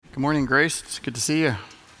Good morning, Grace. It's good to see you.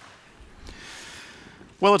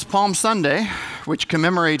 Well, it's Palm Sunday, which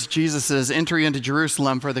commemorates Jesus' entry into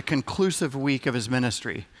Jerusalem for the conclusive week of his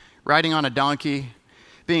ministry, riding on a donkey,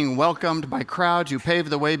 being welcomed by crowds who paved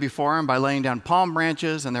the way before him by laying down palm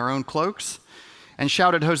branches and their own cloaks, and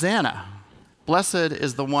shouted, "Hosanna! Blessed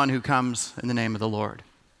is the one who comes in the name of the Lord."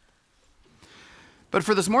 But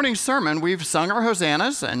for this morning's sermon, we've sung our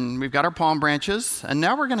hosannas and we've got our palm branches, and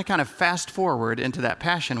now we're going to kind of fast forward into that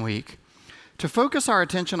Passion Week to focus our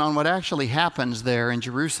attention on what actually happens there in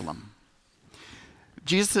Jerusalem.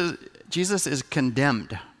 Jesus is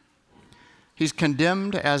condemned. He's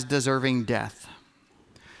condemned as deserving death.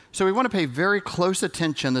 So we want to pay very close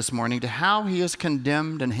attention this morning to how he is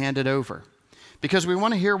condemned and handed over, because we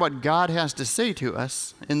want to hear what God has to say to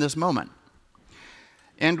us in this moment.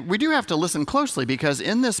 And we do have to listen closely, because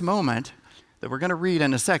in this moment that we're going to read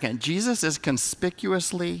in a second, Jesus is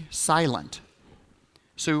conspicuously silent.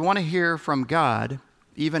 So we want to hear from God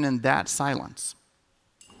even in that silence.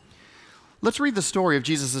 Let's read the story of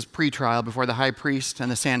Jesus' pretrial before the high priest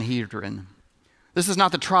and the Sanhedrin. This is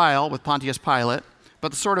not the trial with Pontius Pilate,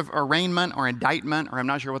 but the sort of arraignment or indictment, or I'm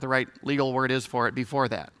not sure what the right legal word is for it, before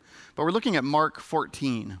that. But we're looking at Mark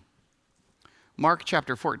 14. Mark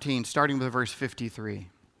chapter 14, starting with verse 53.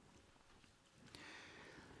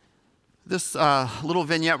 This little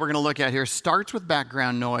vignette we're going to look at here starts with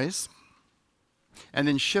background noise and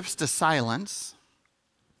then shifts to silence.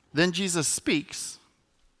 Then Jesus speaks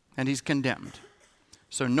and he's condemned.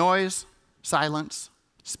 So noise, silence,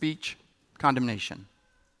 speech, condemnation.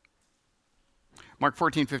 Mark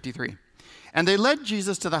 14:53. And they led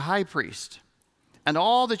Jesus to the high priest, and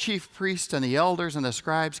all the chief priests and the elders and the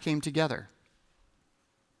scribes came together.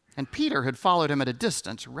 And Peter had followed him at a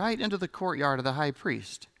distance right into the courtyard of the high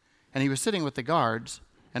priest, and he was sitting with the guards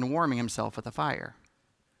and warming himself at the fire.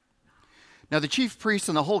 Now the chief priests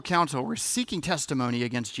and the whole council were seeking testimony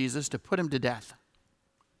against Jesus to put him to death.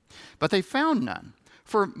 But they found none,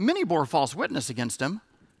 for many bore false witness against him,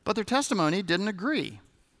 but their testimony didn't agree.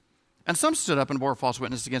 And some stood up and bore false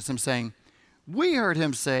witness against him, saying, "We heard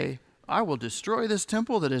him say, 'I will destroy this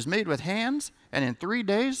temple that is made with hands, and in 3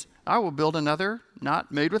 days I will build another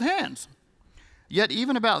not made with hands.' Yet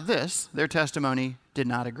even about this, their testimony did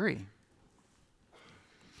not agree."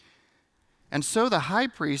 And so the high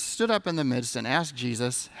priest stood up in the midst and asked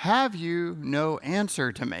Jesus, "Have you no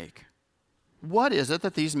answer to make? What is it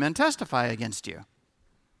that these men testify against you?"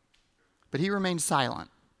 But he remained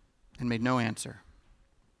silent and made no answer.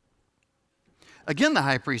 Again the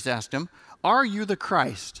high priest asked him, "Are you the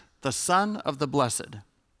Christ, the Son of the Blessed?"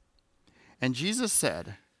 And Jesus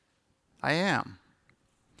said, "I am.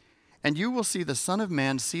 And you will see the Son of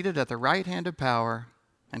Man seated at the right hand of power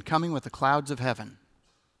and coming with the clouds of heaven."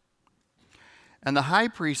 And the high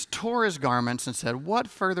priest tore his garments and said, "What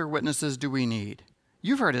further witnesses do we need?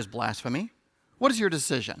 You've heard his blasphemy. What is your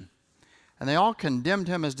decision?" And they all condemned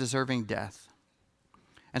him as deserving death.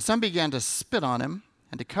 And some began to spit on him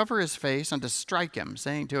and to cover his face and to strike him,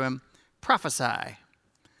 saying to him, "Prophesy."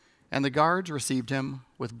 And the guards received him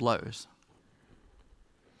with blows.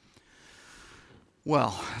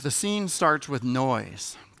 Well, the scene starts with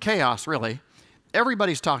noise. Chaos, really.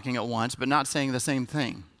 Everybody's talking at once, but not saying the same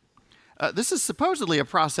thing. This is supposedly a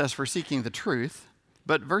process for seeking the truth,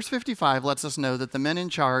 but verse 55 lets us know that the men in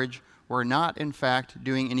charge were not, in fact,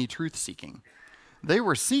 doing any truth-seeking. They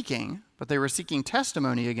were seeking, but they were seeking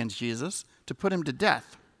testimony against Jesus to put him to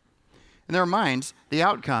death. In their minds, the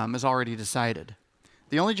outcome is already decided.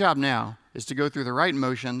 The only job now is to go through the right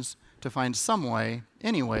motions to find some way,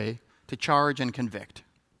 any way, to charge and convict.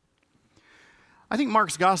 I think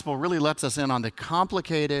Mark's gospel really lets us in on the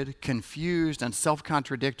complicated, confused, and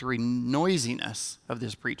self-contradictory noisiness of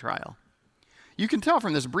this pretrial. You can tell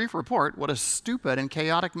from this brief report what a stupid and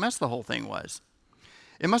chaotic mess the whole thing was.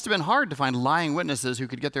 It must have been hard to find lying witnesses who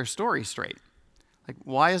could get their story straight.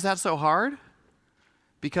 Why is that so hard?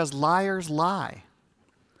 Because liars lie,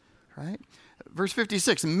 right? Verse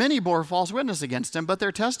 56, many bore false witness against him, but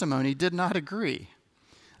their testimony did not agree.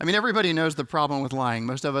 I mean, everybody knows the problem with lying,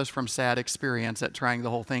 most of us from sad experience at trying the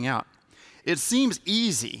whole thing out. It seems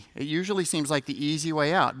easy. It usually seems like the easy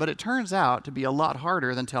way out, but it turns out to be a lot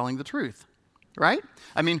harder than telling the truth, right?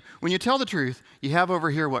 I mean, when you tell the truth, you have over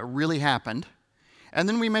here what really happened, and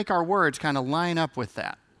then we make our words kind of line up with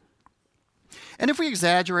that. And if we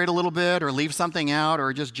exaggerate a little bit or leave something out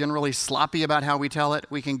or just generally sloppy about how we tell it,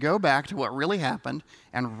 we can go back to what really happened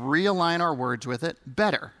and realign our words with it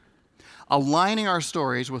better. Aligning our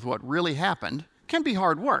stories with what really happened can be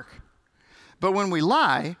hard work. But when we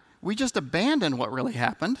lie, we just abandon what really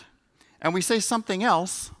happened and we say something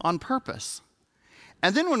else on purpose.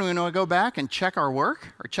 And then when we want to go back and check our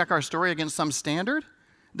work or check our story against some standard,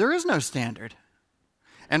 there is no standard.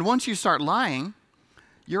 And once you start lying,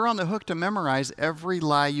 you're on the hook to memorize every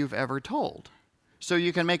lie you've ever told. So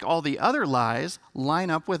you can make all the other lies line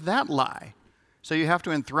up with that lie. So you have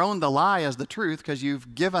to enthrone the lie as the truth because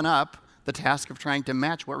you've given up the task of trying to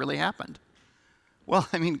match what really happened. Well,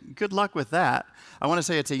 I mean, good luck with that. I want to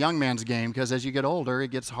say it's a young man's game because as you get older,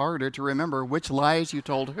 it gets harder to remember which lies you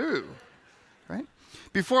told who, right?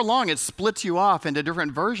 Before long, it splits you off into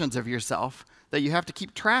different versions of yourself that you have to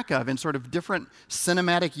keep track of in sort of different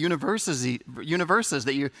cinematic universes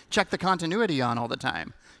that you check the continuity on all the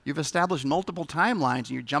time. You've established multiple timelines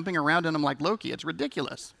and you're jumping around in them like Loki. It's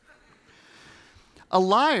ridiculous. A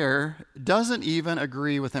liar doesn't even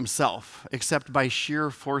agree with himself except by sheer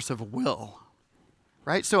force of will,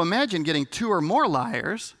 right? So imagine getting two or more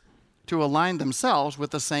liars to align themselves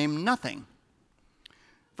with the same nothing.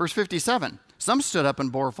 Verse 57, some stood up and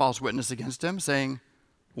bore false witness against him, saying,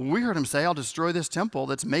 we heard him say, I'll destroy this temple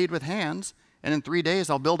that's made with hands, and in 3 days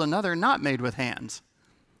I'll build another not made with hands.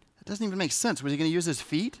 That doesn't even make sense. Was he going to use his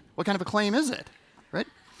feet? What kind of a claim is it, right?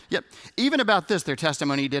 Yet, even about this, their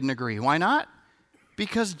testimony didn't agree. Why not?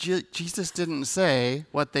 Because Jesus didn't say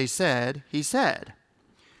what they said he said.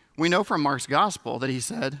 We know from Mark's gospel that he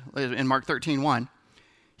said, in Mark 13:1,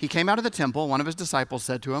 he came out of the temple, one of his disciples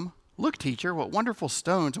said to him, look, teacher, what wonderful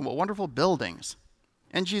stones and what wonderful buildings.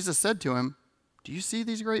 And Jesus said to him, do you see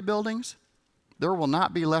these great buildings? There will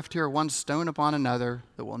not be left here one stone upon another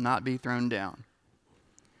that will not be thrown down.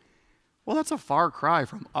 Well, that's a far cry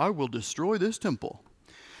from, I will destroy this temple.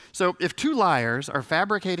 So if two liars are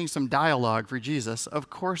fabricating some dialogue for Jesus, of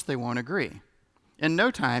course they won't agree. In no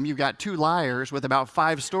time, you've got two liars with about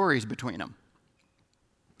 5 stories between them.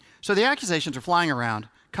 So the accusations are flying around,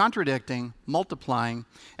 contradicting, multiplying,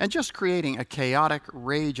 and just creating a chaotic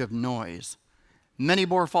rage of noise. Many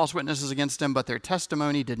bore false witnesses against him, but their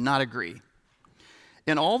testimony did not agree.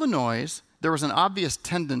 In all the noise, there was an obvious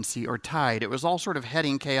tendency or tide. It was all sort of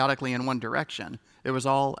heading chaotically in one direction. It was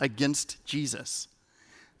all against Jesus.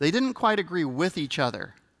 They didn't quite agree with each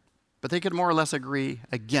other, but they could more or less agree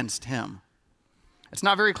against him. It's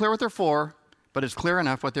not very clear what they're for, but it's clear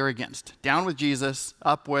enough what they're against. Down with Jesus,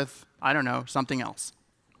 up with, I don't know, something else.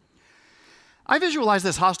 I visualize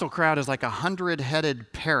this hostile crowd as like a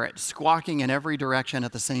 100-headed parrot squawking in every direction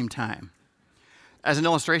at the same time. As an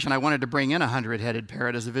illustration, I wanted to bring in a 100-headed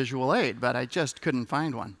parrot as a visual aid, but I just couldn't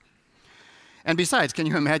find one. And besides, can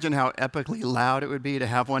you imagine how epically loud it would be to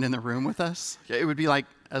have one in the room with us? It would be like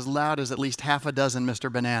as loud as at least half a dozen Mr.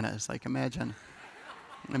 Bananas. Like imagine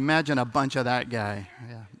a bunch of that guy.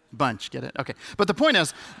 Yeah, bunch, get it? Okay. But the point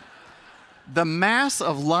is, the mass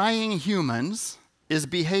of lying humans is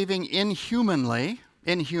behaving inhumanely,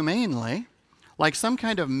 like some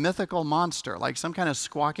kind of mythical monster, like some kind of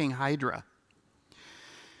squawking hydra.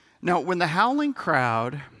 Now, when the howling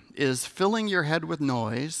crowd is filling your head with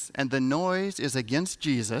noise, and the noise is against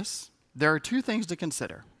Jesus, there are 2 things to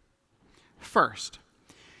consider. First,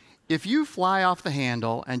 if you fly off the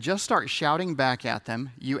handle and just start shouting back at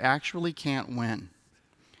them, you actually can't win.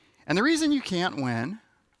 And the reason you can't win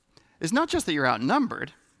is not just that you're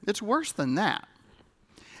outnumbered, it's worse than that.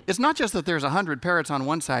 It's not just that there's 100 parrots on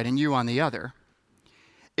one side and you on the other.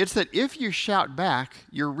 It's that if you shout back,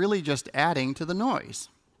 you're really just adding to the noise.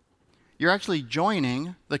 You're actually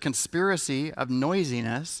joining the conspiracy of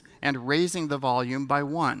noisiness and raising the volume by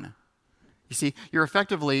 1. You see, you're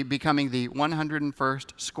effectively becoming the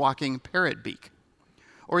 101st squawking parrot beak,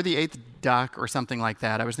 or the 8th duck or something like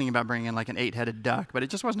that. I was thinking about bringing in like an 8-headed duck, but it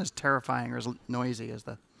just wasn't as terrifying or as noisy as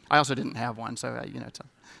I also didn't have one, so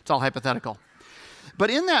it's all hypothetical. But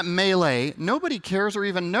in that melee, nobody cares or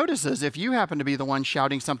even notices if you happen to be the one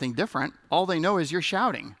shouting something different. All they know is you're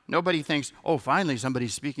shouting. Nobody thinks, oh, finally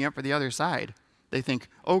somebody's speaking up for the other side. They think,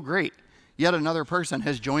 oh, great, yet another person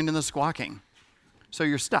has joined in the squawking. So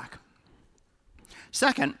you're stuck.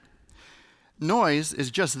 Second, noise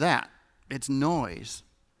is just that. It's noise.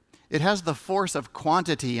 It has the force of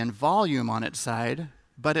quantity and volume on its side,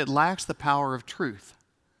 but it lacks the power of truth.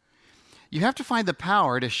 You have to find the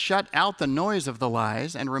power to shut out the noise of the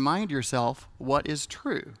lies and remind yourself what is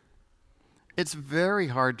true. It's very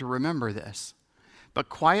hard to remember this, but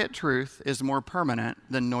quiet truth is more permanent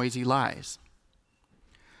than noisy lies.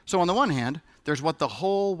 So on the one hand, there's what the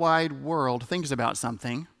whole wide world thinks about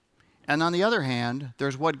something, and on the other hand,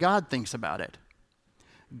 there's what God thinks about it.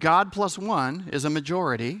 God plus 1 is a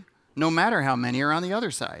majority, no matter how many are on the other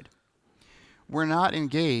side. We're not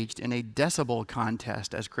engaged in a decibel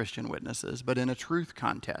contest as Christian witnesses, but in a truth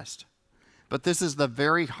contest. But this is the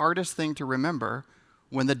very hardest thing to remember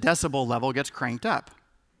when the decibel level gets cranked up.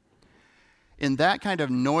 In that kind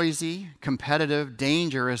of noisy, competitive,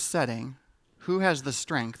 dangerous setting, who has the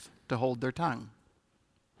strength to hold their tongue?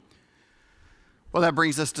 Well, that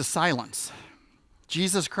brings us to silence.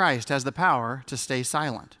 Jesus Christ has the power to stay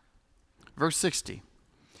silent. Verse 60.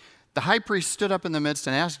 The high priest stood up in the midst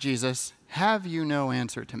and asked Jesus, "Have you no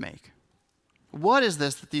answer to make? What is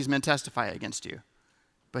this that these men testify against you?"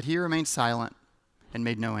 But he remained silent and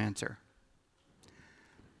made no answer.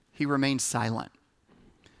 He remained silent.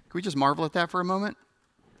 Can we just marvel at that for a moment?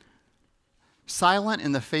 Silent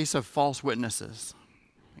in the face of false witnesses.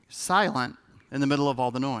 Silent in the middle of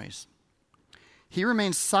all the noise. He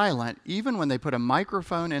remained silent even when they put a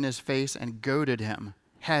microphone in his face and goaded him.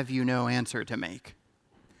 Have you no answer to make?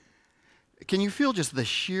 Can you feel just the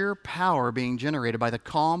sheer power being generated by the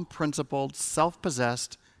calm, principled,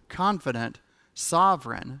 self-possessed, confident,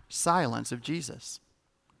 sovereign silence of Jesus?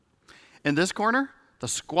 In this corner, the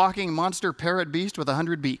squawking monster parrot beast with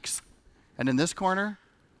 100 beaks. And in this corner,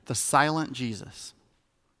 the silent Jesus.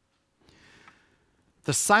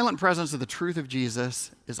 The silent presence of the truth of Jesus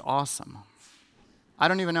is awesome. I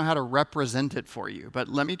don't even know how to represent it for you, but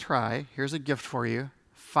let me try. Here's a gift for you.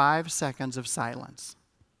 5 seconds of silence.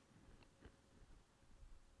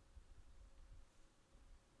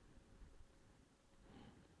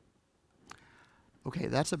 Okay,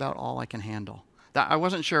 that's about all I can handle. I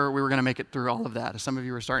wasn't sure we were going to make it through all of that. Some of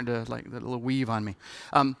you were starting to like a little weave on me.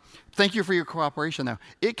 Thank you for your cooperation, though.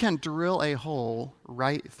 It can drill a hole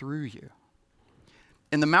right through you.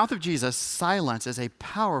 In the mouth of Jesus, silence is a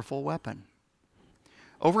powerful weapon.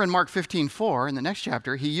 Over in Mark 15:4, in the next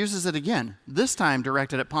chapter, he uses it again, this time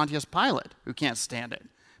directed at Pontius Pilate, who can't stand it.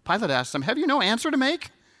 Pilate asks him, "Have you no answer to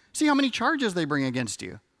make? See how many charges they bring against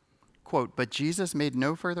you." Quote, but Jesus made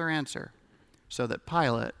no further answer, so that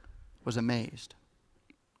Pilate was amazed.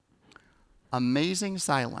 Amazing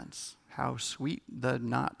silence. How sweet the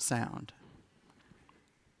not sound.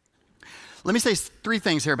 Let me say 3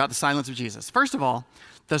 things here about the silence of Jesus. First of all,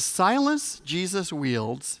 the silence Jesus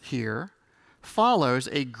wields here follows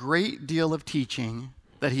a great deal of teaching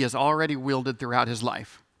that he has already wielded throughout his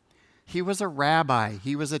life. He was a rabbi.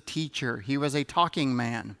 He was a teacher. He was a talking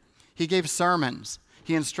man. He gave sermons.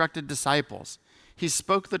 He instructed disciples. He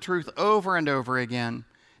spoke the truth over and over again,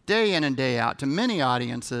 day in and day out, to many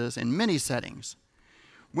audiences in many settings.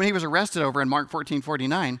 When he was arrested over in Mark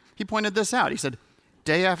 14:49, he pointed this out. He said,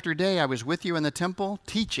 "Day after day I was with you in the temple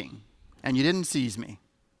teaching, and you didn't seize me."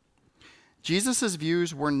 Jesus'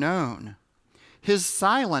 views were known. His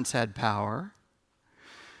silence had power,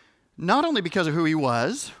 not only because of who he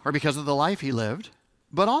was or because of the life he lived,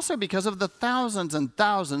 but also because of the thousands and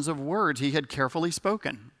thousands of words he had carefully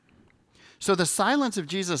spoken. So the silence of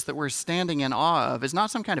Jesus that we're standing in awe of is not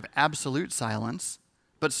some kind of absolute silence,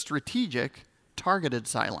 but strategic, targeted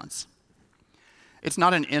silence. It's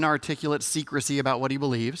not an inarticulate secrecy about what he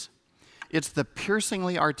believes. It's the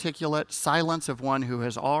piercingly articulate silence of one who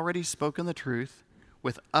has already spoken the truth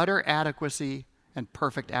with utter adequacy and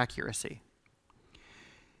perfect accuracy.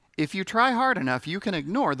 If you try hard enough, you can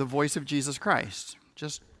ignore the voice of Jesus Christ.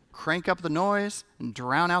 Just crank up the noise and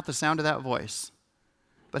drown out the sound of that voice.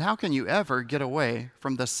 But how can you ever get away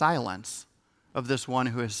from the silence of this one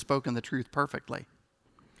who has spoken the truth perfectly?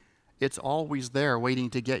 It's always there waiting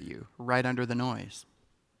to get you, right under the noise.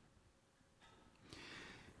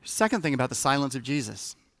 Second thing about the silence of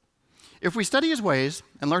Jesus. If we study his ways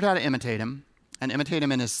and learn how to imitate him, and imitate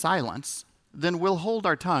him in his silence, then we'll hold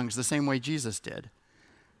our tongues the same way Jesus did,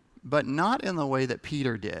 but not in the way that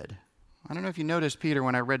Peter did. I don't know if you noticed Peter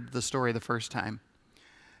when I read the story the first time.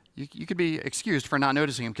 You could be excused for not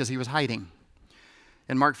noticing him because he was hiding.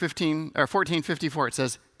 In Mark 14:54, it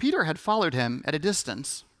says, Peter had followed him at a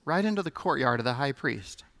distance right into the courtyard of the high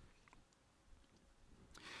priest.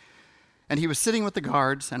 And he was sitting with the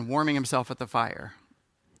guards and warming himself at the fire.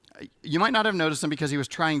 You might not have noticed him because he was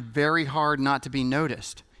trying very hard not to be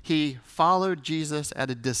noticed. He followed Jesus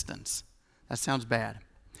at a distance. That sounds bad.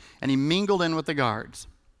 And he mingled in with the guards.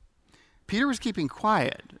 Peter was keeping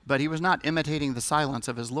quiet, but he was not imitating the silence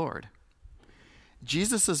of his Lord.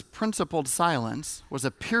 Jesus' principled silence was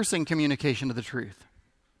a piercing communication of the truth.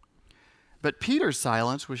 But Peter's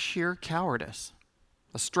silence was sheer cowardice,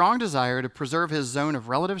 a strong desire to preserve his zone of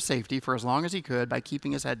relative safety for as long as he could by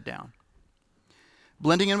keeping his head down.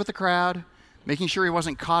 Blending in with the crowd, making sure he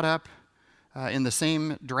wasn't caught up in the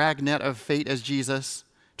same dragnet of fate as Jesus,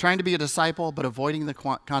 trying to be a disciple but avoiding the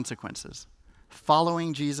consequences,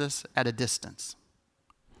 following Jesus at a distance.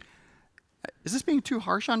 Is this being too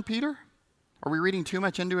harsh on Peter? Are we reading too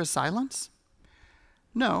much into his silence?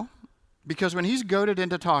 No, because when he's goaded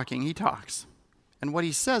into talking, he talks. And what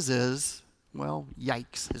he says is, well,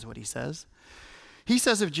 yikes is what he says. He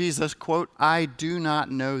says of Jesus, quote, "I do not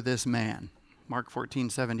know this man," Mark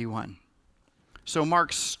 14:71. So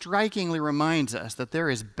Mark strikingly reminds us that there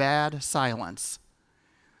is bad silence.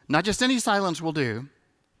 Not just any silence will do,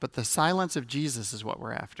 but the silence of Jesus is what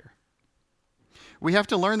we're after. We have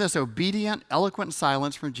to learn this obedient, eloquent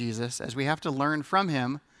silence from Jesus, as we have to learn from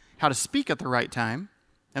him how to speak at the right time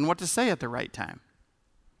and what to say at the right time.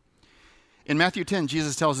 In Matthew 10,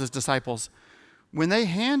 Jesus tells his disciples, "When they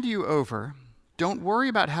hand you over, don't worry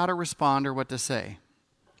about how to respond or what to say.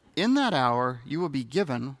 In that hour, you will be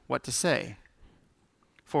given what to say.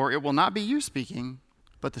 For it will not be you speaking,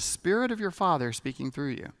 but the Spirit of your Father speaking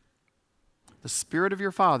through you." The Spirit of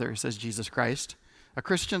your Father, says Jesus Christ. A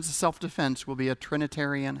Christian's self-defense will be a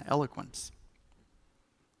Trinitarian eloquence.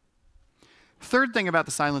 Third thing about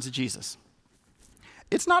the silence of Jesus.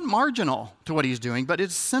 It's not marginal to what he's doing, but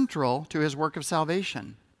it's central to his work of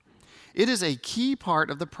salvation. It is a key part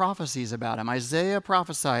of the prophecies about him. Isaiah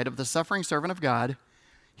prophesied of the suffering servant of God.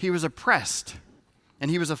 He was oppressed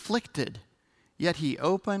and he was afflicted, yet he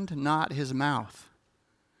opened not his mouth.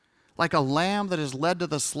 Like a lamb that is led to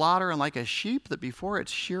the slaughter and like a sheep that before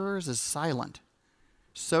its shearers is silent,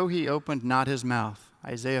 so he opened not his mouth.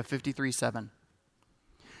 Isaiah 53:7.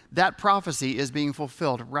 That prophecy is being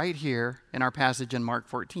fulfilled right here in our passage in Mark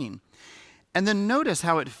 14. And then notice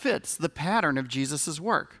how it fits the pattern of Jesus'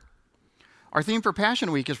 work. Our theme for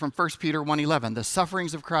Passion Week is from 1 Peter 1:11, the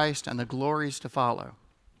sufferings of Christ and the glories to follow.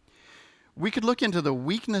 We could look into the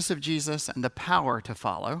weakness of Jesus and the power to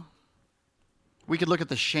follow. We could look at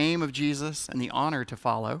the shame of Jesus and the honor to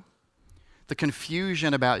follow, the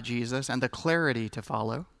confusion about Jesus and the clarity to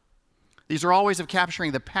follow. These are all ways of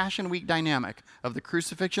capturing the Passion Week dynamic of the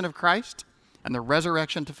crucifixion of Christ and the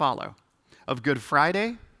resurrection to follow, of Good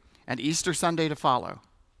Friday and Easter Sunday to follow.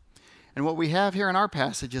 And what we have here in our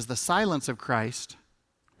passage is the silence of Christ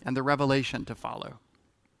and the revelation to follow.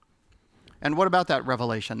 And what about that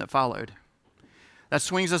revelation that followed? That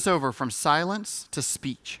swings us over from silence to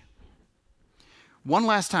speech. One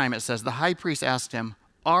last time it says, the high priest asked him,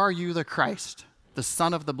 "Are you the Christ, the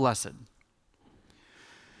Son of the Blessed?"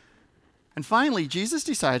 And finally, Jesus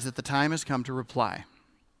decides that the time has come to reply.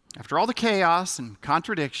 After all the chaos and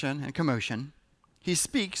contradiction and commotion, he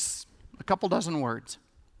speaks a couple dozen words.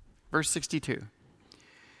 Verse 62,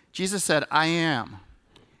 Jesus said, "I am,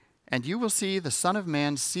 and you will see the Son of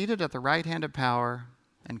Man seated at the right hand of power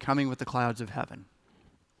and coming with the clouds of heaven."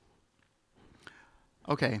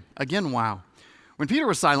 Okay, again, wow. When Peter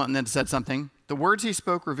was silent and then said something, the words he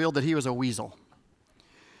spoke revealed that he was a weasel.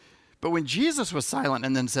 But when Jesus was silent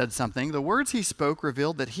and then said something, the words he spoke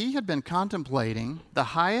revealed that he had been contemplating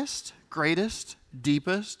the highest, greatest,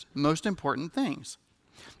 deepest, most important things.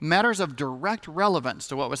 Matters of direct relevance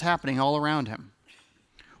to what was happening all around him.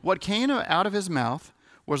 What came out of his mouth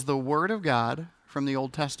was the Word of God from the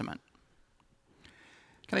Old Testament.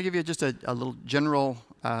 Can I give you just a little general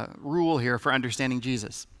rule here for understanding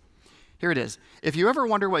Jesus? Here it is. If you ever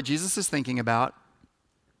wonder what Jesus is thinking about,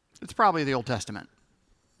 it's probably the Old Testament.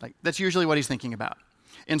 That's usually what he's thinking about.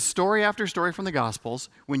 In story after story from the Gospels,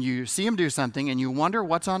 when you see him do something and you wonder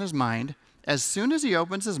what's on his mind, as soon as he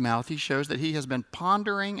opens his mouth, he shows that he has been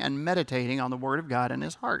pondering and meditating on the Word of God in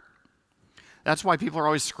his heart. That's why people are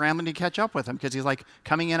always scrambling to catch up with him, because he's like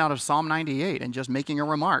coming in out of Psalm 98 and just making a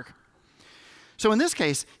remark. So in this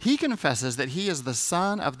case, he confesses that he is the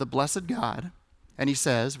Son of the blessed God, and he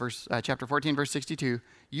says, chapter 14, verse 62,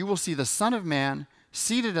 "You will see the Son of Man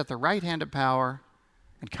seated at the right hand of power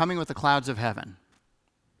and coming with the clouds of heaven."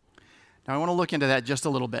 Now I want to look into that just a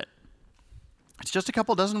little bit. It's just a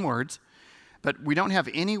couple dozen words, but we don't have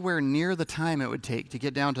anywhere near the time it would take to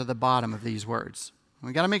get down to the bottom of these words.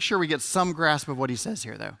 We got to make sure we get some grasp of what he says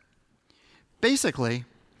here, though. Basically,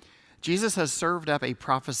 Jesus has served up a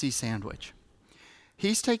prophecy sandwich.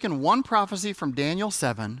 He's taken one prophecy from Daniel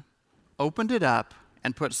 7, opened it up,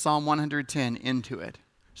 and put Psalm 110 into it.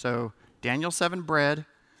 So Daniel 7, bread,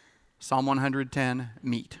 Psalm 110,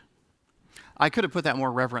 meat. I could have put that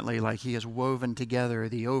more reverently, like he has woven together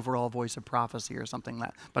the overall voice of prophecy or something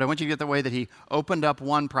like that. But I want you to get the way that he opened up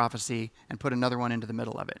one prophecy and put another one into the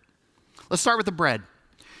middle of it. Let's start with the bread.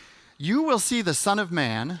 "You will see the Son of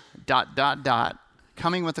Man, ...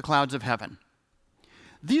 coming with the clouds of heaven."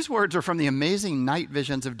 These words are from the amazing night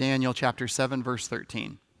visions of Daniel chapter 7, verse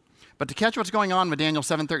 13. But to catch what's going on with Daniel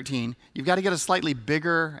 7:13, you've got to get a slightly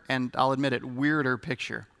bigger and, I'll admit it, weirder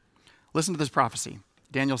picture. Listen to this prophecy,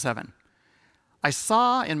 Daniel 7. "I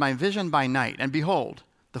saw in my vision by night, and behold,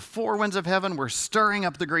 the four winds of heaven were stirring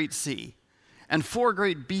up the great sea, and four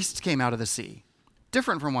great beasts came out of the sea,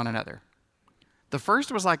 different from one another. The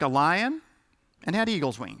first was like a lion and had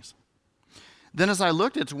eagle's wings. Then as I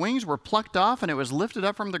looked, its wings were plucked off, and it was lifted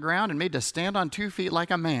up from the ground and made to stand on 2 feet like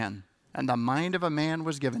a man, and the mind of a man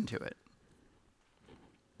was given to it.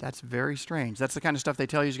 That's very strange. That's the kind of stuff they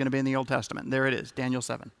tell you is going to be in the Old Testament. There it is, Daniel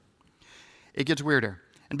 7. It gets weirder.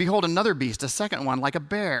 And behold, another beast, a second one, like a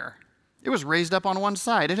bear. It was raised up on one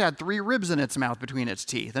side. It had 3 ribs in its mouth between its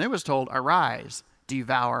teeth, and it was told, "Arise,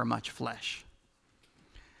 devour much flesh."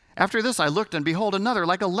 After this I looked, and behold, another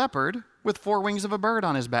like a leopard with 4 wings of a bird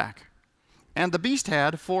on his back. And the beast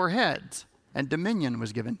had 4 heads, and dominion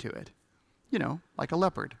was given to it. Like a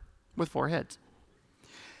leopard with 4 heads.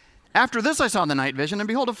 After this I saw in the night vision, and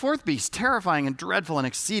behold, a 4th beast, terrifying and dreadful and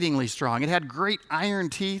exceedingly strong. It had great iron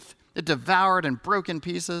teeth. It devoured and broke in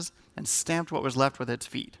pieces and stamped what was left with its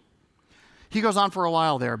feet. He goes on for a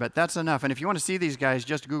while there, but that's enough. And if you want to see these guys,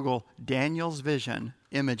 just Google Daniel's vision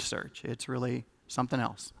image search. It's really something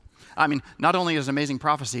else. I mean, not only is it amazing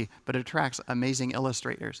prophecy, but it attracts amazing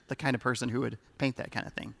illustrators, the kind of person who would paint that kind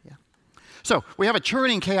of thing. Yeah. So we have a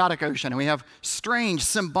churning, chaotic ocean, and we have strange,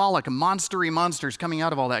 symbolic, monstery monsters coming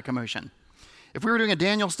out of all that commotion. If we were doing a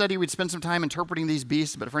Daniel study, we'd spend some time interpreting these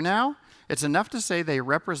beasts, but for now, it's enough to say they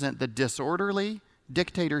represent the disorderly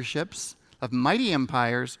dictatorships of mighty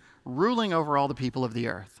empires ruling over all the people of the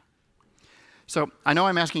earth. So I know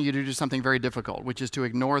I'm asking you to do something very difficult, which is to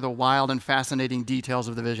ignore the wild and fascinating details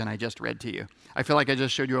of the vision I just read to you. I feel like I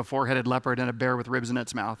just showed you a 4-headed leopard and a bear with ribs in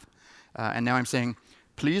its mouth. And now I'm saying,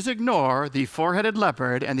 please ignore the 4-headed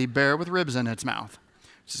leopard and the bear with ribs in its mouth.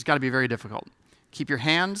 This has got to be very difficult. Keep your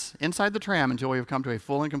hands inside the tram until we have come to a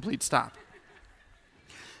full and complete stop.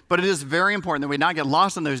 But it is very important that we not get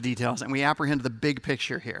lost in those details and we apprehend the big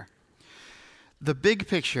picture here. The big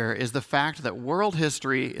picture is the fact that world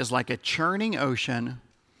history is like a churning ocean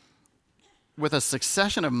with a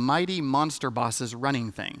succession of mighty monster bosses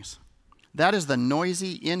running things. That is the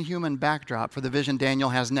noisy, inhuman backdrop for the vision Daniel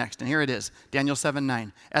has next. And here it is, Daniel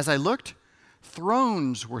 7:9. As I looked,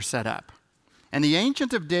 thrones were set up, and the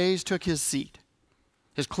Ancient of Days took his seat.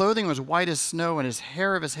 His clothing was white as snow, and his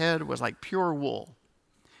hair of his head was like pure wool.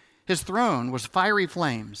 His throne was fiery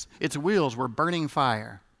flames. Its wheels were burning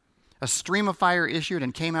fire. A stream of fire issued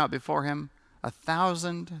and came out before him.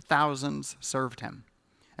 1,000 thousands served him,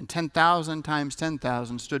 and 10,000 times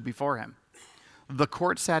 10,000 stood before him. The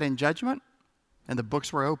court sat in judgment, and the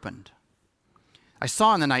books were opened. I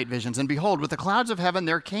saw in the night visions, and behold, with the clouds of heaven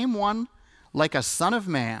there came one like a son of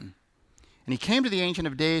man. And he came to the Ancient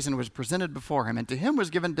of Days and was presented before him, and to him was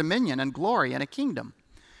given dominion and glory and a kingdom,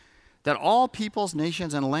 that all peoples,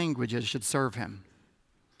 nations, and languages should serve him.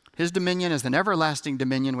 His dominion is an everlasting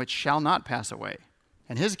dominion which shall not pass away,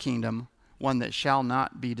 and his kingdom one that shall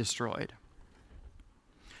not be destroyed.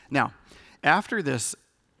 Now, after this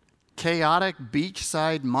chaotic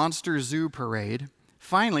beachside monster zoo parade,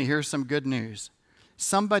 finally here's some good news.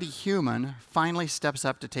 Somebody human finally steps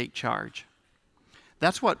up to take charge.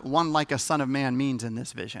 That's what one like a son of man means in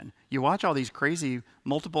this vision. You watch all these crazy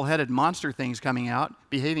multiple-headed monster things coming out,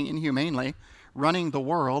 behaving inhumanely, running the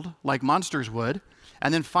world like monsters would,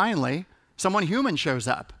 and then finally someone human shows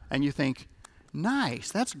up, and you think,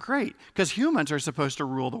 nice, that's great, because humans are supposed to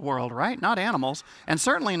rule the world, right? Not animals, and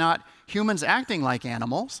certainly not humans acting like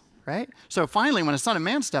animals, right? So finally, when a son of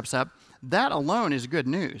man steps up, that alone is good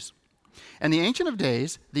news. And the Ancient of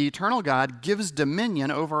Days, the eternal God, gives dominion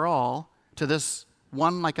over all to this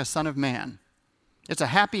one like a son of man. It's a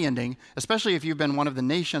happy ending, especially if you've been one of the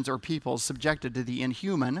nations or peoples subjected to the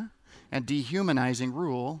inhuman and dehumanizing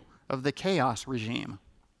rule of the chaos regime.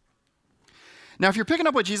 Now, if you're picking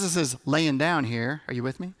up what Jesus is laying down here, are you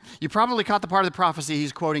with me? You probably caught the part of the prophecy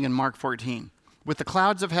he's quoting in Mark 14. With the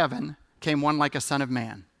clouds of heaven came one like a son of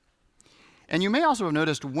man. And you may also have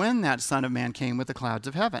noticed when that son of man came with the clouds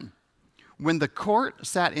of heaven. When the court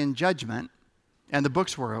sat in judgment and the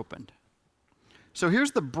books were opened. So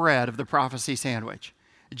here's the bread of the prophecy sandwich.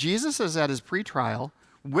 Jesus is at his pretrial.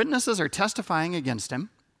 Witnesses are testifying against him.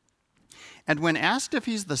 And when asked if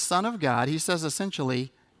he's the Son of God, he says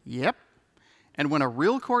essentially, yep. And when a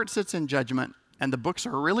real court sits in judgment and the books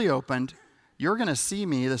are really opened, you're going to see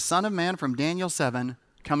me, the Son of Man from Daniel 7,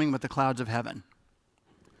 coming with the clouds of heaven.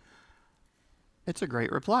 It's a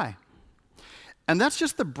great reply. And that's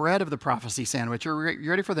just the bread of the prophecy sandwich. You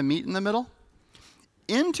ready for the meat in the middle?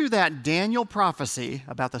 Into that Daniel prophecy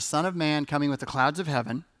about the Son of Man coming with the clouds of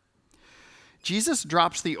heaven, Jesus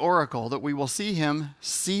drops the oracle that we will see him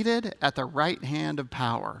seated at the right hand of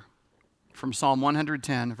power from Psalm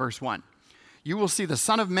 110, verse 1. You will see the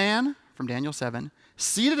Son of Man, from Daniel 7,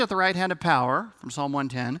 seated at the right hand of power, from Psalm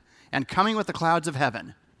 110, and coming with the clouds of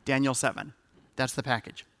heaven, Daniel 7. That's the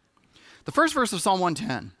package. The first verse of Psalm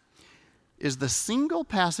 110 is the single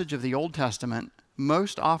passage of the Old Testament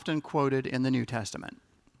most often quoted in the New Testament.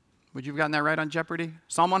 Would you have gotten that right on Jeopardy?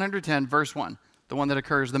 Psalm 110, verse 1, the one that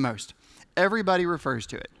occurs the most. Everybody refers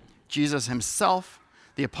to it. Jesus himself,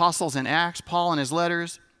 the apostles in Acts, Paul in his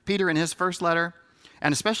letters, Peter in his first letter,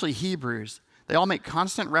 and especially Hebrews, they all make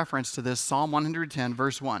constant reference to this Psalm 110,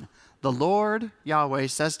 verse 1. The Lord, Yahweh,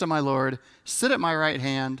 says to my Lord, sit at my right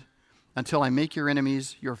hand until I make your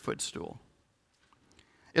enemies your footstool.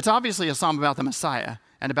 It's obviously a psalm about the Messiah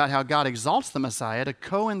and about how God exalts the Messiah to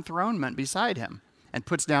co-enthronement beside him and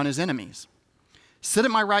puts down his enemies. Sit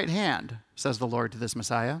at my right hand, says the Lord to this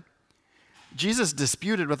Messiah. Jesus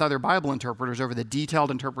disputed with other Bible interpreters over the detailed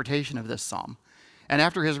interpretation of this psalm. And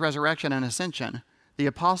after his resurrection and ascension, the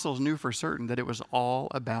apostles knew for certain that it was all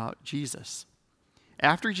about Jesus.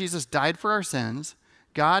 After Jesus died for our sins,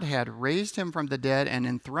 God had raised him from the dead and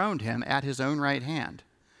enthroned him at his own right hand.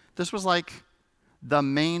 This was like the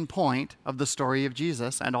main point of the story of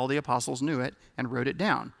Jesus, and all the apostles knew it and wrote it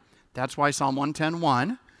down. That's why Psalm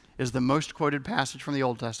 110:1 is the most quoted passage from the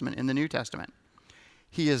Old Testament in the New Testament.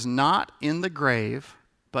 He is not in the grave,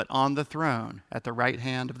 but on the throne at the right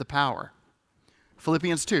hand of the power.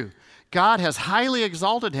 Philippians 2, God has highly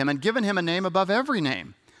exalted him and given him a name above every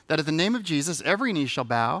name, that at the name of Jesus every knee shall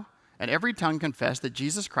bow and every tongue confess that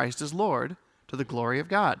Jesus Christ is Lord, to the glory of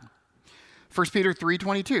God. 1 Peter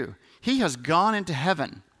 3:22, he has gone into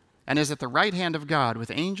heaven and is at the right hand of God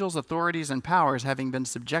with angels, authorities, and powers having been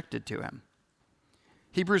subjected to him.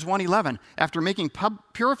 Hebrews 1:11, after making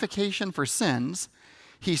purification for sins,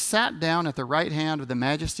 he sat down at the right hand of the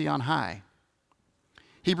Majesty on high.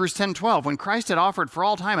 Hebrews 10:12, when Christ had offered for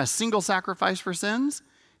all time a single sacrifice for sins,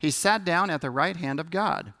 he sat down at the right hand of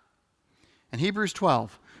God. And Hebrews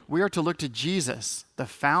 12, we are to look to Jesus, the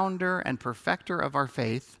founder and perfecter of our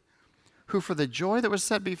faith, who for the joy that was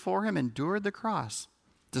set before him endured the cross,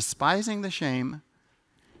 despising the shame,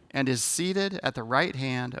 and is seated at the right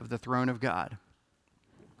hand of the throne of God.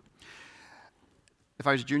 If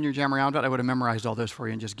I was Junior Jammer Roundup, I would have memorized all those for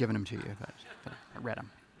you and just given them to you, but I read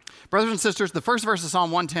them. Brothers and sisters, the first verse of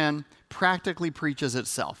Psalm 110 practically preaches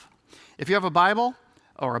itself. If you have a Bible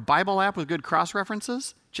or a Bible app with good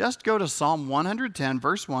cross-references, just go to Psalm 110,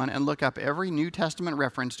 verse 1, and look up every New Testament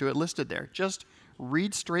reference to it listed there. Just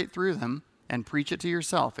read straight through them and preach it to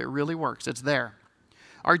yourself. It really works. It's there.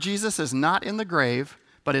 Our Jesus is not in the grave,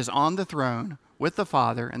 but is on the throne with the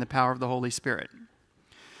Father and the power of the Holy Spirit.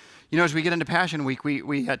 You know, as we get into Passion Week,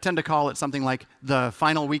 we tend to call it something like the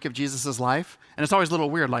final week of Jesus' life. And it's always a little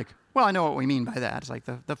weird, like, well, I know what we mean by that. It's like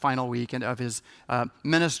the final week of his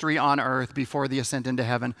ministry on earth before the ascent into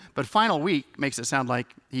heaven. But final week makes it sound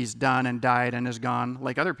like he's done and died and is gone,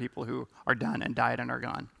 like other people who are done and died and are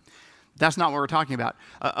gone. That's not what we're talking about.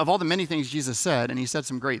 Of all the many things Jesus said, and he said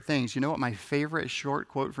some great things, you know what my favorite short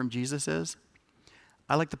quote from Jesus is?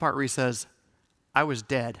 I like the part where he says, I was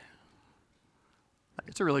dead.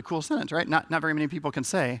 It's a really cool sentence, right? Not very many people can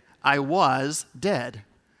say, I was dead.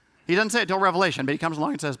 He doesn't say it till Revelation, but he comes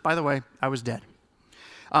along and says, by the way, I was dead.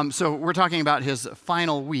 So we're talking about his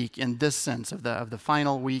final week in this sense, of the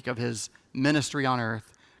final week of his ministry on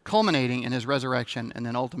earth, culminating in his resurrection and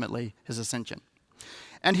then ultimately his ascension.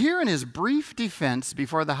 And here in his brief defense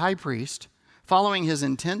before the high priest, following his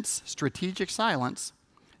intense strategic silence,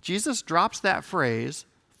 Jesus drops that phrase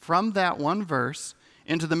from that one verse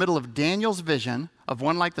into the middle of Daniel's vision of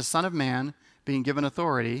one like the Son of Man being given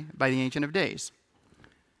authority by the Ancient of Days.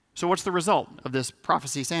 So what's the result of this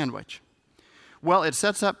prophecy sandwich? Well, it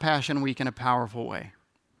sets up Passion Week in a powerful way.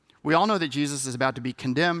 We all know that Jesus is about to be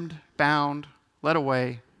condemned, bound, led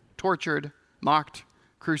away, tortured, mocked,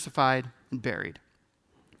 crucified, and buried.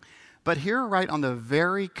 But here, right on the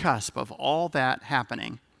very cusp of all that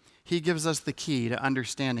happening, he gives us the key to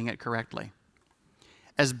understanding it correctly.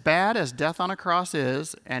 As bad as death on a cross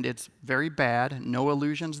is, and it's very bad, no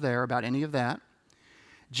illusions there about any of that,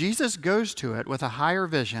 Jesus goes to it with a higher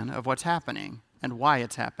vision of what's happening and why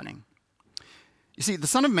it's happening. You see, the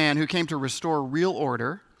Son of Man who came to restore real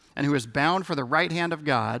order and who is bound for the right hand of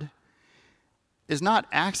God is not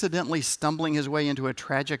accidentally stumbling his way into a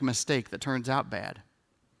tragic mistake that turns out bad.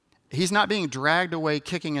 He's not being dragged away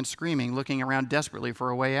kicking and screaming, looking around desperately for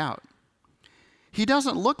a way out. He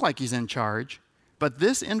doesn't look like he's in charge, but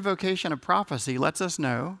this invocation of prophecy lets us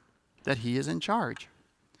know that he is in charge.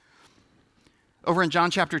 Over in John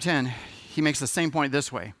chapter 10, he makes the same point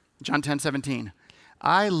this way. John 10:17.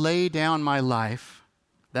 I lay down my life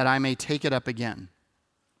that I may take it up again.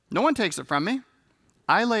 No one takes it from me.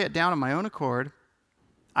 I lay it down on my own accord.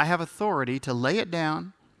 I have authority to lay it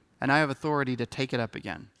down, and I have authority to take it up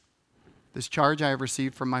again. This charge I have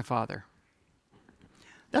received from my Father.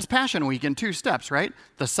 That's Passion Week in two steps, right?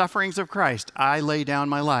 The sufferings of Christ. I lay down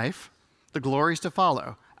my life. The glories to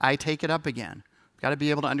follow. I take it up again. We've got to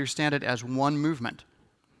be able to understand it as one movement.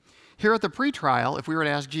 Here at the pretrial, if we were to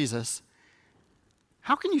ask Jesus,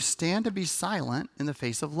 how can you stand to be silent in the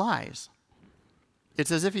face of lies?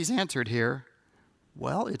 It's as if he's answered here,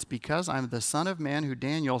 well, it's because I'm the Son of Man who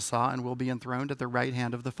Daniel saw and will be enthroned at the right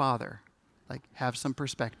hand of the Father. Like, have some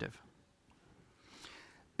perspective.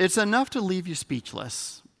 It's enough to leave you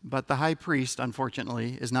speechless, but the high priest,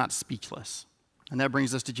 unfortunately, is not speechless. And that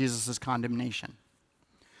brings us to Jesus' condemnation.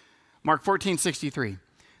 Mark 14:63.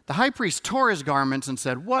 The high priest tore his garments and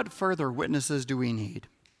said, what further witnesses do we need?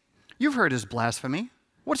 You've heard his blasphemy.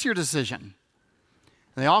 What's your decision?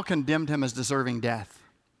 And they all condemned him as deserving death.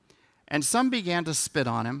 And some began to spit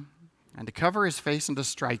on him and to cover his face and to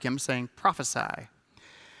strike him, saying, prophesy.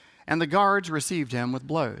 And the guards received him with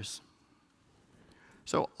blows.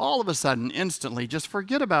 So all of a sudden, instantly, just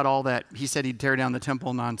forget about all that he said he'd tear down the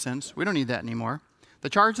temple nonsense. We don't need that anymore. The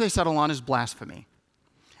charge they settle on is blasphemy.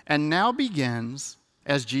 And now begins,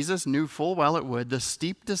 as Jesus knew full well it would, the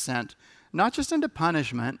steep descent, not just into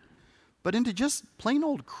punishment, but into just plain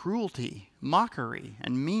old cruelty, mockery,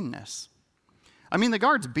 and meanness. I mean, the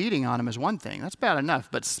guards beating on him is one thing. That's bad enough.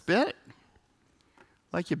 But spit?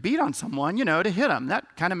 Like you beat on someone, to hit them.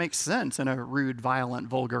 That kind of makes sense in a rude, violent,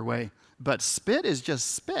 vulgar way. But spit is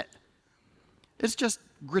just spit. It's just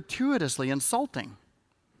gratuitously insulting.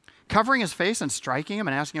 Covering his face and striking him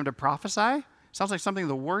and asking him to prophesy sounds like something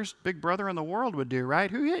the worst big brother in the world would do,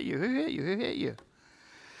 right? Who hit you? Who hit you? Who hit you?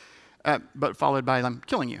 But followed by them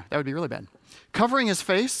killing you. That would be really bad. Covering his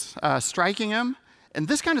face, striking him, and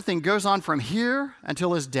this kind of thing goes on from here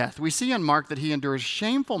until his death. We see in Mark that he endures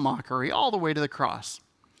shameful mockery all the way to the cross.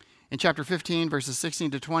 In chapter 15, verses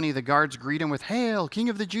 16 to 20, the guards greet him with, Hail, King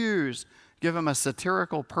of the Jews! Give him a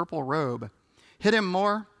satirical purple robe. Hit him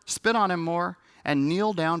more, spit on him more, and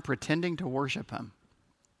kneel down pretending to worship him.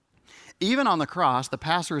 Even on the cross, the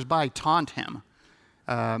passers-by taunt him.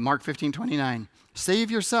 Mark 15:29. Save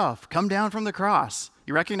yourself. Come down from the cross.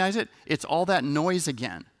 You recognize it? It's all that noise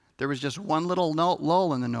again. There was just one little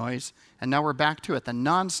lull in the noise, and now we're back to it. The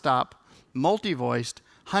nonstop, multi-voiced,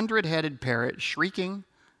 100-headed parrot shrieking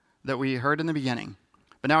that we heard in the beginning.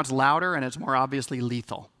 But now it's louder and it's more obviously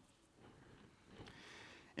lethal.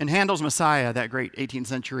 In Handel's Messiah, that great 18th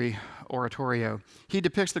century oratorio, he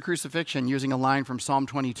depicts the crucifixion using a line from Psalm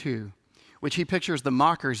 22, which he pictures the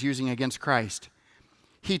mockers using against Christ.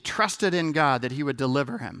 He trusted in God that he would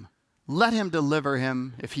deliver him. Let him deliver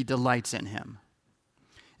him if he delights in him.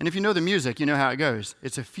 And if you know the music, you know how it goes.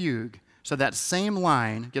 It's a fugue. So that same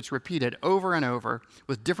line gets repeated over and over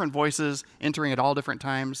with different voices entering at all different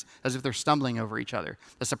times as if they're stumbling over each other.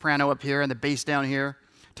 The soprano up here and the bass down here,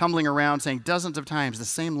 tumbling around saying dozens of times the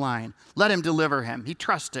same line. Let him deliver him. He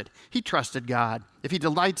trusted. He trusted God. If he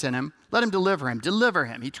delights in him, let him deliver him. Deliver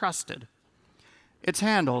him. He trusted. It's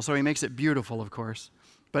Handel, so he makes it beautiful, of course.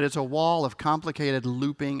 But it's a wall of complicated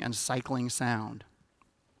looping and cycling sound.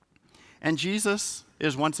 And Jesus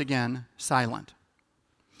is once again silent.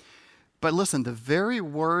 But listen, the very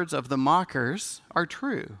words of the mockers are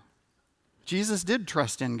true. Jesus did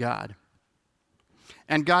trust in God.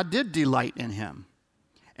 And God did delight in him.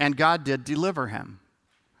 And God did deliver him.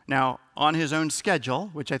 Now, on his own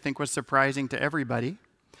schedule, which I think was surprising to everybody,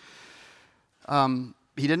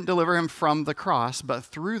 he didn't deliver him from the cross, but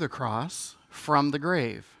through the cross, from the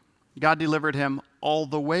grave. God delivered him all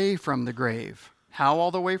the way from the grave. How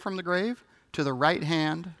all the way from the grave? To the right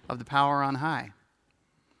hand of the power on high.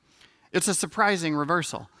 It's a surprising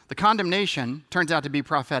reversal. The condemnation turns out to be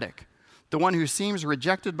prophetic. The one who seems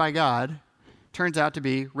rejected by God turns out to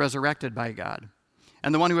be resurrected by God.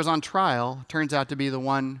 And the one who is on trial turns out to be the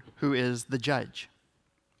one who is the judge.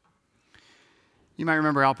 You might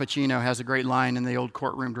remember Al Pacino has a great line in the old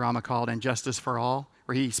courtroom drama called And Justice for All,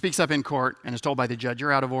 where he speaks up in court and is told by the judge,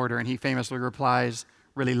 you're out of order, and he famously replies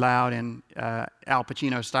really loud in Al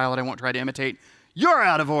Pacino style that I won't try to imitate, you're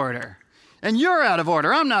out of order, and you're out of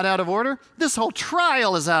order. I'm not out of order. This whole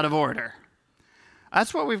trial is out of order.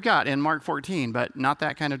 That's what we've got in Mark 14, but not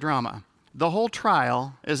that kind of drama. The whole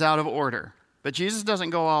trial is out of order, but Jesus doesn't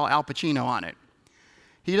go all Al Pacino on it.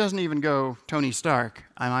 He doesn't even go Tony Stark,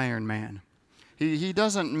 I'm Iron Man. He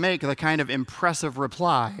doesn't make the kind of impressive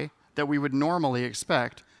reply that we would normally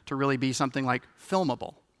expect to really be something like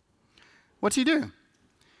filmable. What's he do?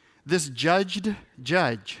 This judge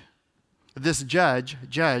judged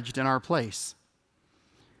in our place.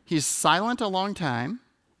 He's silent a long time,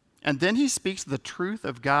 and then he speaks the truth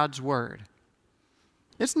of God's word.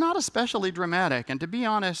 It's not especially dramatic, and to be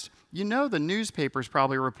honest, the newspapers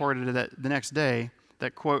probably reported that the next day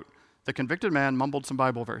that, quote, the convicted man mumbled some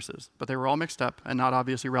Bible verses, but they were all mixed up and not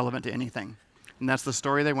obviously relevant to anything. And that's the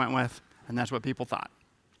story they went with, and that's what people thought.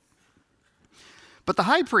 But the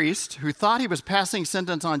high priest, who thought he was passing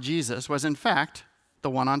sentence on Jesus, was in fact the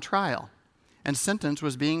one on trial, and sentence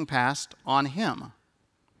was being passed on him.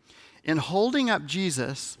 In holding up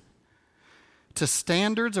Jesus to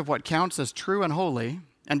standards of what counts as true and holy,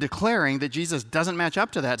 and declaring that Jesus doesn't match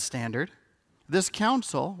up to that standard, this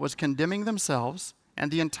council was condemning themselves and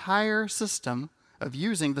the entire system of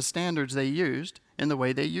using the standards they used in the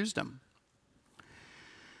way they used them.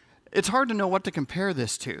 It's hard to know what to compare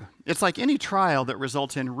this to. It's like any trial that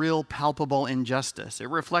results in real palpable injustice. It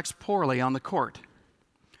reflects poorly on the court.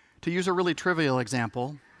 To use a really trivial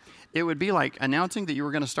example, it would be like announcing that you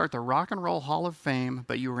were going to start the Rock and Roll Hall of Fame,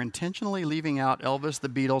 but you were intentionally leaving out Elvis, the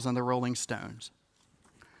Beatles, and the Rolling Stones.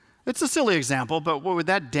 It's a silly example, but would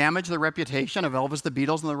that damage the reputation of Elvis, the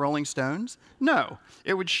Beatles, and the Rolling Stones? No.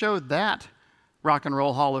 It would show that Rock and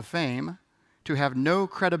Roll Hall of Fame to have no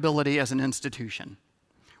credibility as an institution.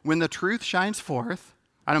 When the truth shines forth,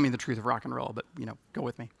 I don't mean the truth of rock and roll, but, go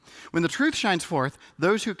with me. When the truth shines forth,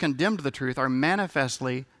 those who condemned the truth are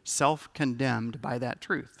manifestly self-condemned by that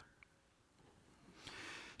truth.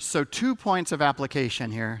 So 2 points of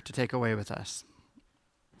application here to take away with us.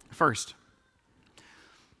 First,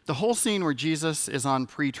 the whole scene where Jesus is on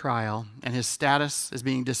pre-trial and his status is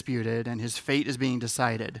being disputed and his fate is being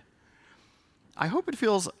decided, I hope it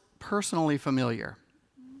feels personally familiar.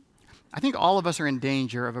 I think all of us are in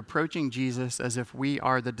danger of approaching Jesus as if we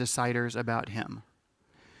are the deciders about him.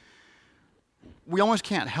 We almost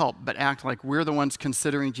can't help but act like we're the ones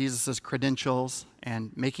considering Jesus' credentials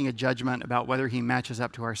and making a judgment about whether he matches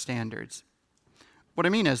up to our standards. What I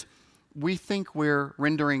mean is, we think we're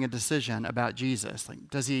rendering a decision about Jesus. Like,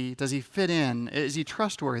 does he fit in? Is he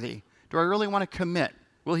trustworthy? Do I really want to commit?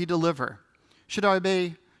 Will he deliver? Should I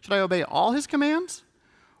obey all his commands?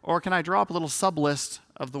 Or can I draw up a little sub-list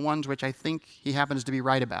of the ones which I think he happens to be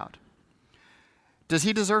right about? Does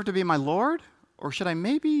he deserve to be my Lord? Or should I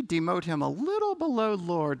maybe demote him a little below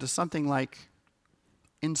Lord to something like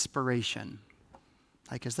inspiration?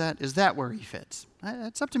 Like, is that where he fits?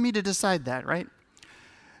 It's up to me to decide that, right?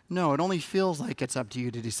 No, it only feels like it's up to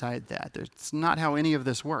you to decide that. It's not how any of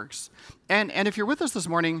this works. And if you're with us this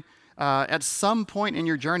morning, at some point in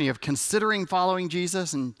your journey of considering following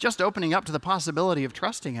Jesus and just opening up to the possibility of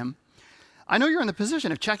trusting him, I know you're in the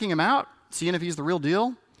position of checking him out, seeing if he's the real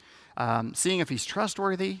deal, seeing if he's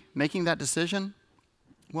trustworthy, making that decision.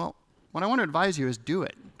 Well, what I want to advise you is do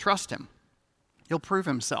it. Trust him. He'll prove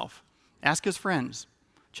himself. Ask his friends.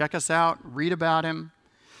 Check us out. Read about him.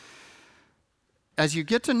 As you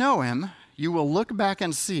get to know him, you will look back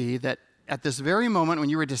and see that at this very moment when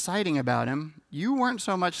you were deciding about him, you weren't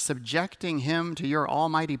so much subjecting him to your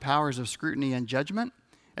almighty powers of scrutiny and judgment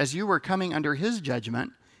as you were coming under his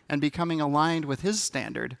judgment and becoming aligned with his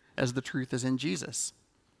standard as the truth is in Jesus.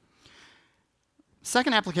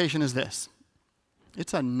 Second application is this.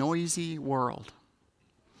 It's a noisy world.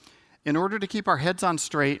 In order to keep our heads on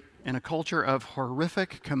straight in a culture of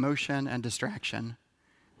horrific commotion and distraction,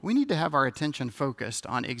 we need to have our attention focused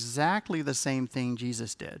on exactly the same thing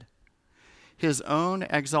Jesus did. His own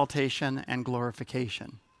exaltation and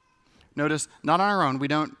glorification. Notice, not on our own. We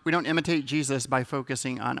don't imitate Jesus by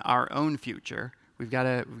focusing on our own future. We've got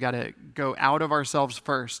to go out of ourselves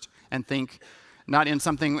first and think not in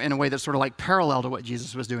something in a way that's sort of like parallel to what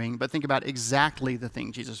Jesus was doing, but think about exactly the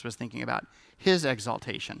thing Jesus was thinking about, his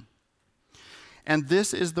exaltation. And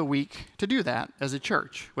this is the week to do that as a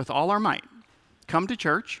church with all our might. Come to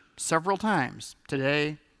church several times,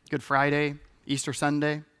 today, Good Friday, Easter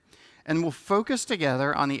Sunday, and we'll focus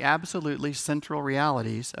together on the absolutely central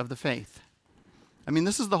realities of the faith. I mean,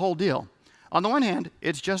 this is the whole deal. On the one hand,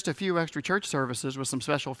 it's just a few extra church services with some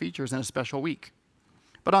special features in a special week.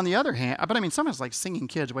 But on the other hand, sometimes like singing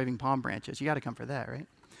kids waving palm branches. You got to come for that, right?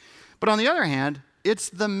 But on the other hand, it's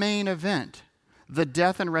the main event, the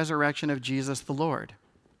death and resurrection of Jesus the Lord.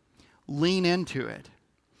 Lean into it.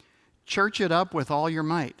 Church it up with all your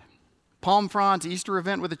might. Palm Fronds, Easter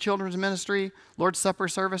event with the children's ministry, Lord's Supper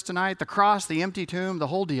service tonight, the cross, the empty tomb, the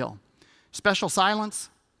whole deal. Special silence,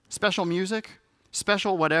 special music,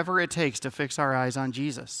 special whatever it takes to fix our eyes on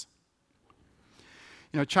Jesus.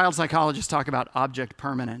 Child psychologists talk about object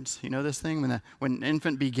permanence. You know this thing? When an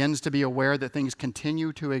infant begins to be aware that things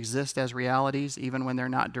continue to exist as realities, even when they're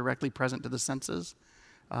not directly present to the senses,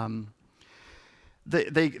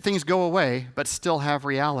 things go away, but still have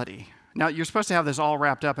reality. Now, you're supposed to have this all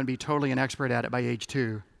wrapped up and be totally an expert at it by age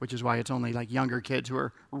 2, which is why it's only like younger kids who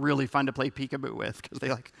are really fun to play peekaboo with because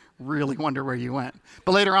they really wonder where you went.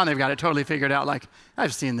 But later on, they've got it totally figured out, like,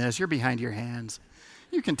 I've seen this, you're behind your hands.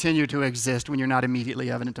 You continue to exist when you're not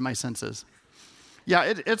immediately evident to my senses.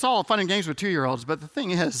 Yeah, it's all fun and games with 2-year-olds, but the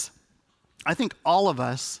thing is, I think all of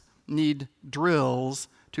us need drills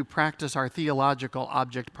to practice our theological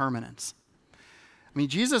object permanence. I mean,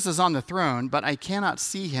 Jesus is on the throne, but I cannot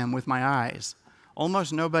see him with my eyes.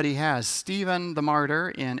 Almost nobody has. Stephen the martyr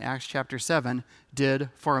in Acts chapter 7 did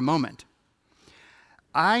for a moment.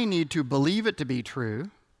 I need to believe it to be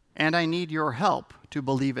true, and I need your help to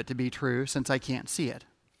believe it to be true since I can't see it.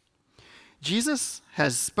 Jesus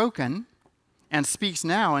has spoken and speaks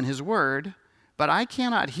now in his word, but I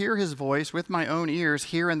cannot hear his voice with my own ears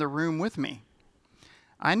here in the room with me.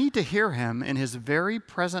 I need to hear him in his very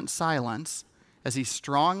present silence as he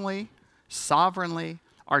strongly, sovereignly,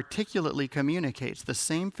 articulately communicates the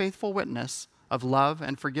same faithful witness of love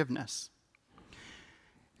and forgiveness.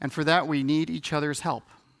 And for that, we need each other's help.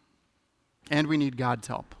 And we need God's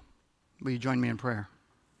help. Will you join me in prayer?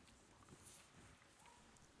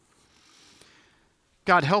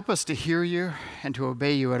 God, help us to hear you and to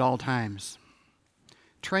obey you at all times.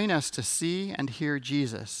 Train us to see and hear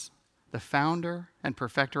Jesus, the founder and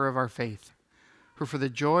perfecter of our faith, who for the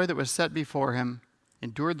joy that was set before him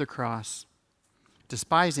endured the cross,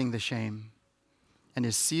 despising the shame, and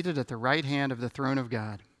is seated at the right hand of the throne of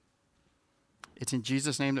God. It's in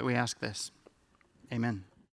Jesus' name that we ask this. Amen.